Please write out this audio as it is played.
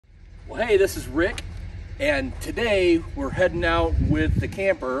Well, hey, this is Rick, and today we're heading out with the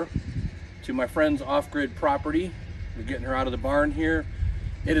camper to my friend's off-grid property. We're getting her out of the barn here.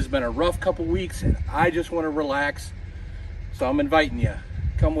 It has been a rough couple weeks, and I just want to relax, so I'm inviting you.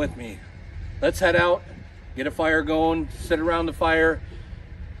 Come with me. Let's head out, get a fire going, sit around the fire,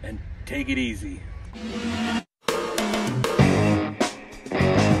 and take it easy.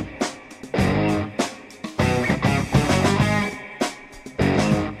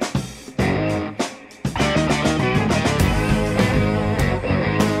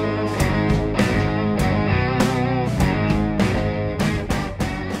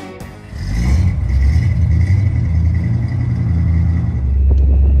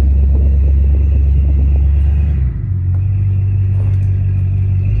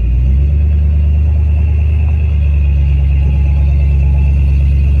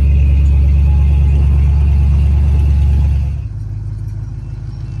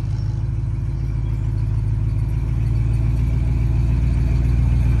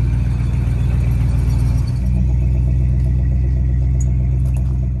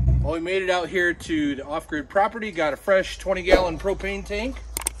 Well, we made it out here to the off-grid property, got a fresh 20-gallon propane tank.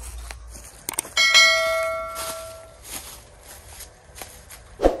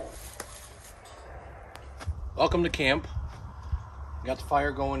 Welcome to camp. Got the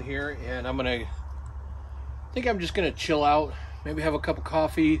fire going here, and I think I'm just gonna chill out, maybe have a cup of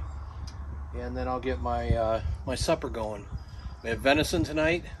coffee, and then I'll get my my supper going. We have venison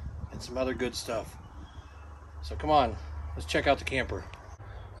tonight and some other good stuff. So come on, let's check out the camper.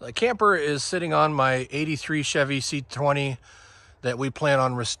 The camper is sitting on my 83 Chevy C20 that we plan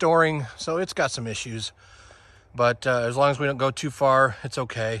on restoring, so it's got some issues. But as long as we don't go too far, it's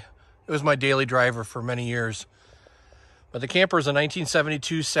okay. It was my daily driver for many years. But the camper is a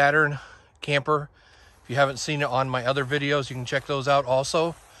 1972 Saturn camper. If you haven't seen it on my other videos, you can check those out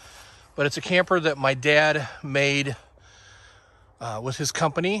also. But it's a camper that my dad made with his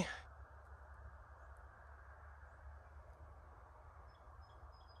company.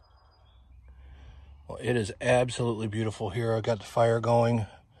 Well, it is absolutely beautiful here. I got the fire going,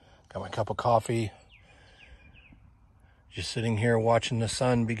 got my cup of coffee. Just sitting here watching the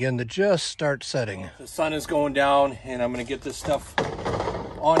sun begin to just start setting. The sun is going down, and I'm gonna get this stuff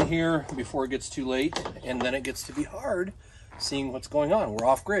on here before it gets too late, and then it gets to be hard seeing what's going on. We're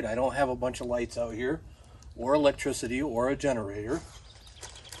off grid. I don't have a bunch of lights out here, or electricity, or a generator.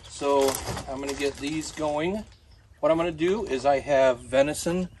 So I'm gonna get these going. What I'm gonna do is I have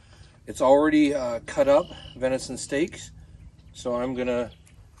venison. It's already cut up, venison steaks. So I'm gonna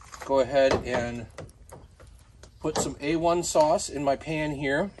go ahead and put some A1 sauce in my pan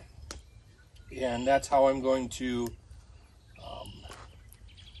here. And that's how I'm going to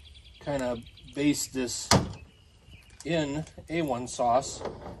kind of baste this in A1 sauce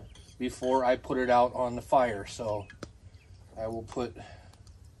before I put it out on the fire. So I will put it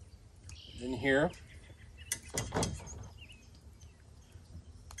in here.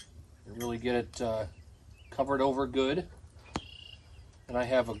 Really get it covered over good. And I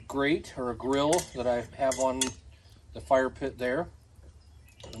have a grate or a grill that I have on the fire pit there,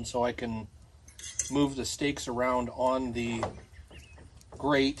 and so I can move the steaks around on the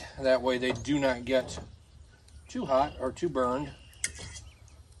grate. That way they do not get too hot or too burned,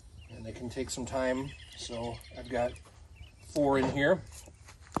 and they can take some time. So I've got 4 in here.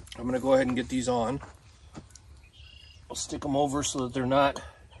 I'm going to go ahead and get these on. I'll stick them over so that they're not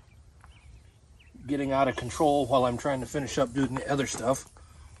getting out of control while I'm trying to finish up doing the other stuff.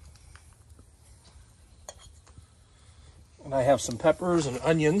 And I have some peppers and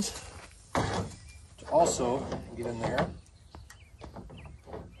onions to also get in there.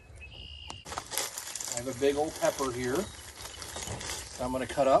 I have a big old pepper here that I'm going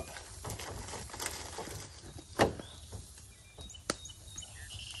to cut up.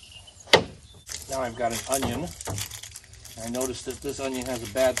 Now I've got an onion. I noticed that this onion has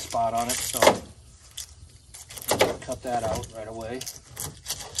a bad spot on it, so cut that out right away.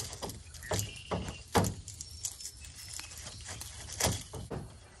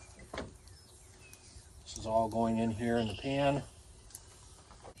 This is all going in here in the pan.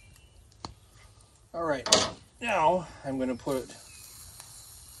 All right, now I'm going to put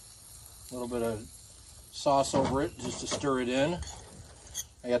a little bit of sauce over it just to stir it in.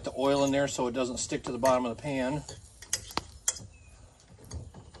 I got the oil in there so it doesn't stick to the bottom of the pan.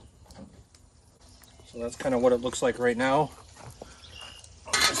 So that's kind of what it looks like right now.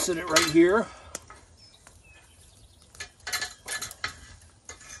 I'm going to sit it right here.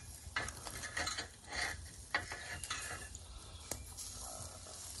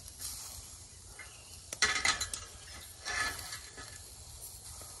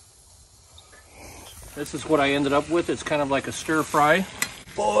 This is what I ended up with. It's kind of like a stir fry.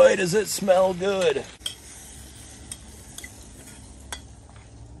 Boy, does it smell good.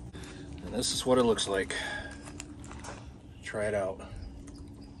 And this is what it looks like. Try it out.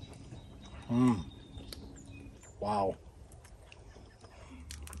 Wow.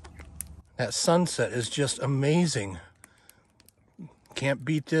 That sunset is just amazing. Can't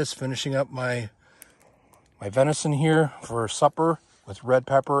beat this. Finishing up my venison here for supper with red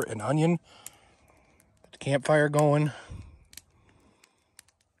pepper and onion. Get the campfire going.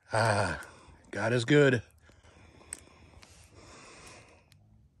 God is good.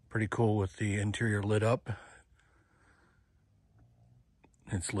 Pretty cool with the interior lit up.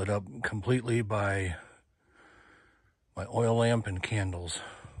 It's lit up completely by my oil lamp and candles.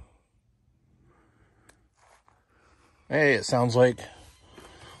 Hey, it sounds like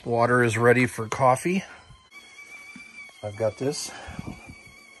water is ready for coffee. I've got this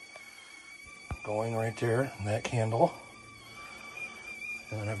going right there, that candle.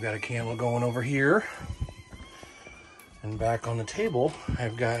 And then I've got a candle going over here. And back on the table,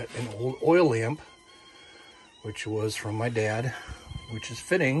 I've got an old oil lamp, which was from my dad, which is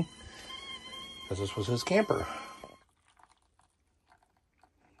fitting because this was his camper.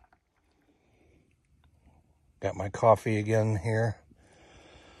 Got my coffee again here.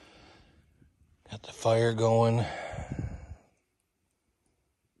 Got the fire going.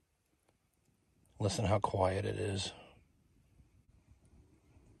 Listen how quiet it is.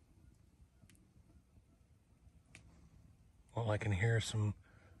 Well, I can hear some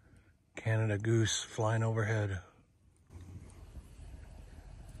Canada goose flying overhead.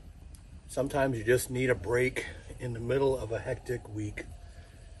 Sometimes you just need a break in the middle of a hectic week.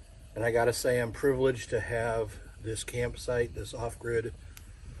 And I gotta say, I'm privileged to have this campsite, this off-grid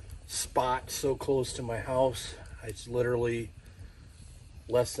spot so close to my house. It's literally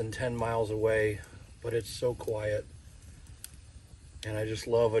less than 10 miles away, but it's so quiet. And I just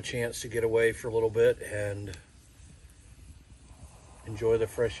love a chance to get away for a little bit and enjoy the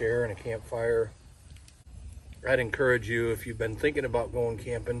fresh air and a campfire. I'd encourage you, if you've been thinking about going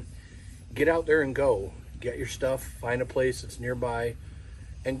camping, get out there and go. Get your stuff, find a place that's nearby,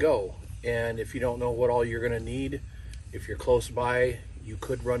 and go. And if you don't know what all you're gonna need, if you're close by, you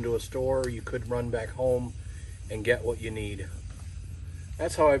could run to a store, you could run back home and get what you need.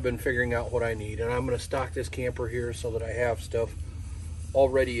 That's how I've been figuring out what I need. And I'm gonna stock this camper here so that I have stuff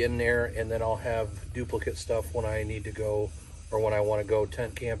already in there, and then I'll have duplicate stuff when I need to go, or when I wanna go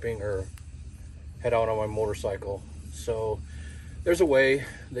tent camping or head out on my motorcycle. So there's a way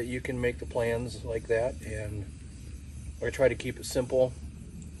that you can make the plans like that, and I try to keep it simple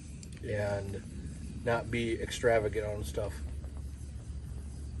and not be extravagant on stuff.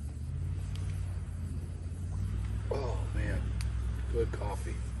 Oh man, good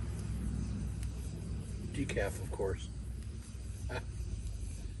coffee. Decaf, of course.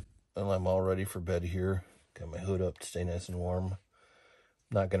 Well, I'm all ready for bed here. Got my hood up to stay nice and warm.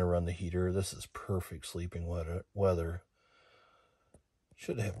 Not gonna run the heater. This is perfect sleeping weather.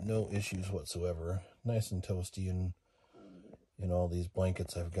 Should have no issues whatsoever. Nice and toasty in all these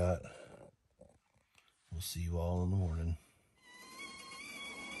blankets I've got. We'll see you all in the morning.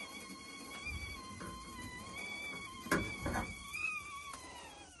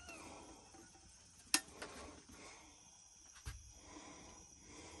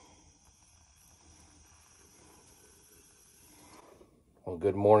 Well,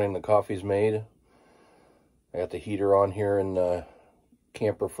 good morning. The coffee's made. I got the heater on here in the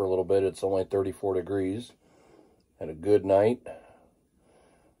camper for a little bit. It's only 34 degrees. Had a good night.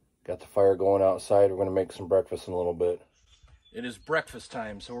 Got the fire going outside. We're going to make some breakfast in a little bit. It is breakfast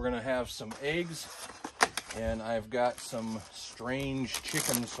time, so we're going to have some eggs. And I've got some strange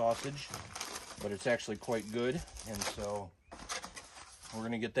chicken sausage, but it's actually quite good. And so we're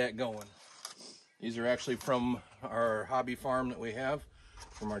going to get that going. These are actually from our hobby farm that we have,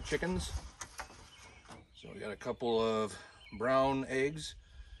 from our chickens. So we got a couple of brown eggs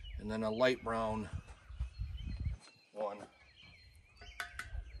and then a light brown one.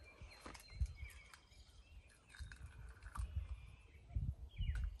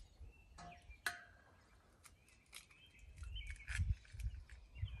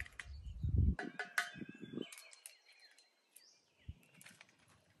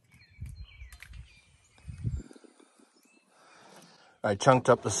 I chunked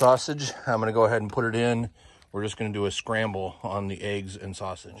up the sausage. I'm gonna go ahead and put it in. We're just gonna do a scramble on the eggs and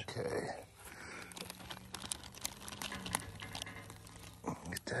sausage. Okay.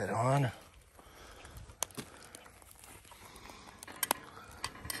 Get that on.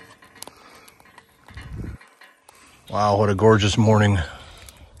 Wow, what a gorgeous morning.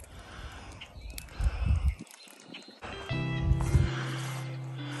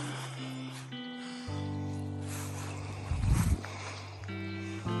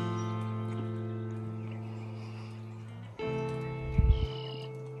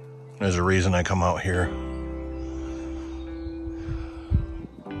 There's a reason I come out here.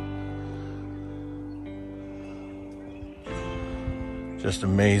 Just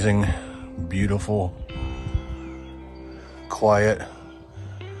amazing, beautiful, quiet.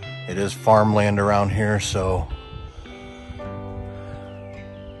 It is farmland around here, so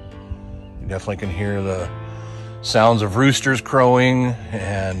you definitely can hear the sounds of roosters crowing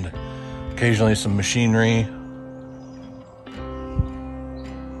and occasionally some machinery.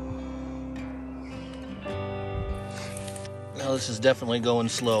 Now this is definitely going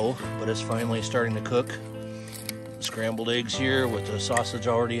slow, but it's finally starting to cook. Scrambled eggs here with the sausage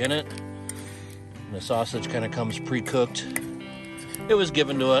already in it. And the sausage kind of comes pre-cooked. It was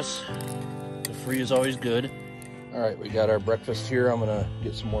given to us. The free is always good. All right, we got our breakfast here. I'm gonna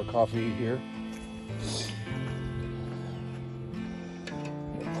get some more coffee here.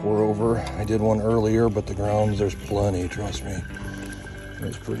 Pour over. I did one earlier, but the grounds, there's plenty, trust me. It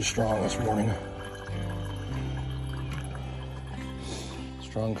was pretty strong this morning.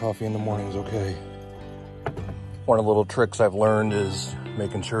 Strong coffee in the morning is okay. One of the little tricks I've learned is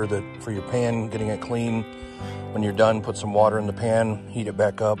making sure that for your pan, getting it clean, when you're done, put some water in the pan, heat it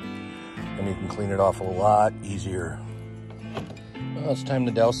back up, and you can clean it off a lot easier. Well, it's time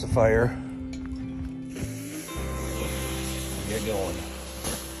to douse the fire. Get going.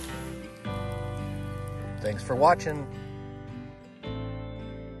 Thanks for watching.